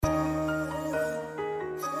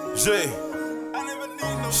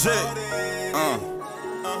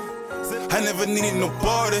I never needed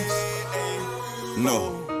nobody.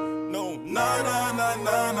 No.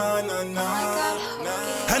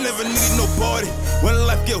 I never needed nobody. When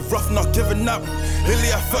life get rough, not giving up.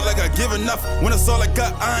 Lately I felt like I given up. When it's all I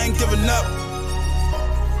got, I ain't giving up.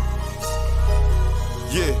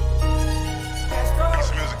 Yeah.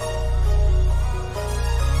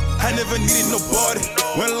 I never needed nobody.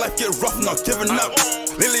 When life get rough, not giving up.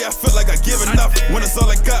 Lately I feel like I given up. When it's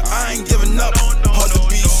all I got, I ain't giving up. Hard to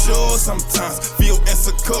be sure sometimes, feel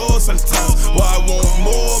insecure sometimes. Why I want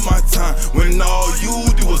more of my time when all you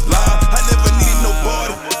do is lie. I never needed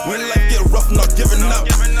nobody. When life get rough, not giving up.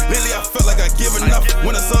 Lately I feel like I given up.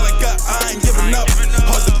 When it's all I got, I ain't giving up.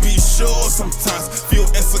 Hard to be sure sometimes, feel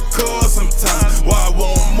insecure sometimes. Why I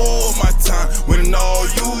want more of my time when all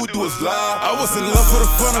you do is lie. I was in love for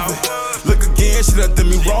the fun of it. Look again, she done did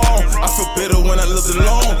me wrong. I feel better when I lived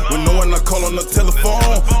alone. When no one I call on the telephone.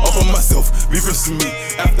 All by myself, be friends to me.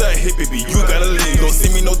 After I hit, baby, you gotta leave. Don't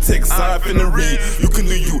send me no text, I'm finna read. You can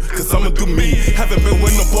do you, cause I'ma do me. Haven't been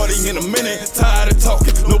with nobody in a minute. Tired of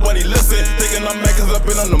talking, nobody listen. Thinking I'm mad cause I've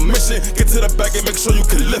been on a mission. Get to the back and make sure you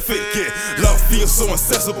can lift it. Yeah, love feels so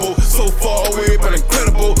accessible. So far away, but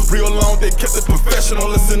incredible. Real long, they kept it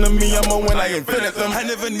professional. Listen to me, I'm on when I invented them. I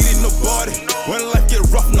never needed nobody. When life get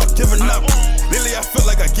rough, not giving up. Lately I feel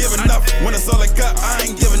like I given up. When it's all I got, I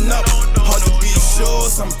ain't giving up. Hard to be sure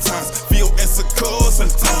sometimes, feel insecure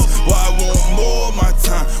sometimes. Why I want more of my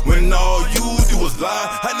time when all you do is lie.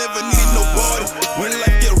 I never needed nobody. When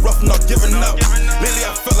life get rough, not giving up. Lately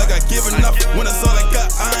I feel like I given up. When it's all I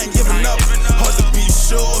got, I ain't giving up. Hard to be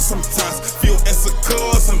sure sometimes, feel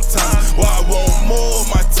insecure sometimes. Why I want more of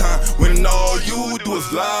my time when all you do is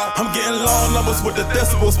lie. I'm getting long numbers with the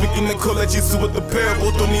decibels, speaking in code like Jesus with the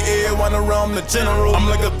parable. Don't need air, one around the general. I'm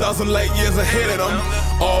like 1,000 light years ahead of them.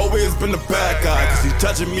 Always been the bad guy, cause you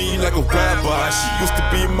touching me like a rabbi. She used to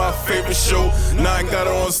be my favorite show, now I got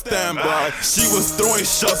her on standby. She was throwing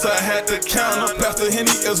shots, I had to count her. Pastor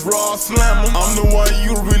Henny is raw, slam him. I'm the one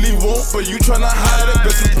you really want, but you tryna hide it.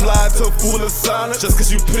 Best reply to full of silence. Just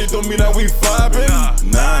cause you pretty don't mean that we vibing.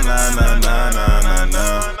 Nah, nah, nah, nah, nah, nah,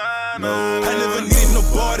 nah. No. I never needed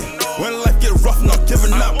nobody. When life get rough, not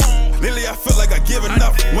giving up. Lately I feel like I given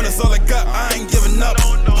up. When it's all I got, I ain't giving up.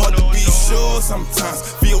 Hard to be sure sometimes,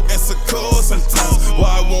 feel insecure sometimes. Why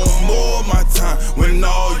I want more of my time when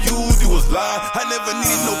all you do is lie. I never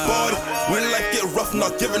needed nobody. When life get rough,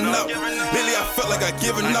 not giving up. Lately I felt like I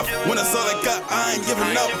given up. When it's all I got, I ain't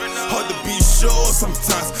giving up. Hard to be sure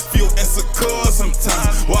sometimes, feel insecure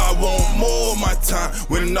sometimes. Why I want more of my time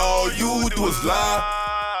when all you do is lie.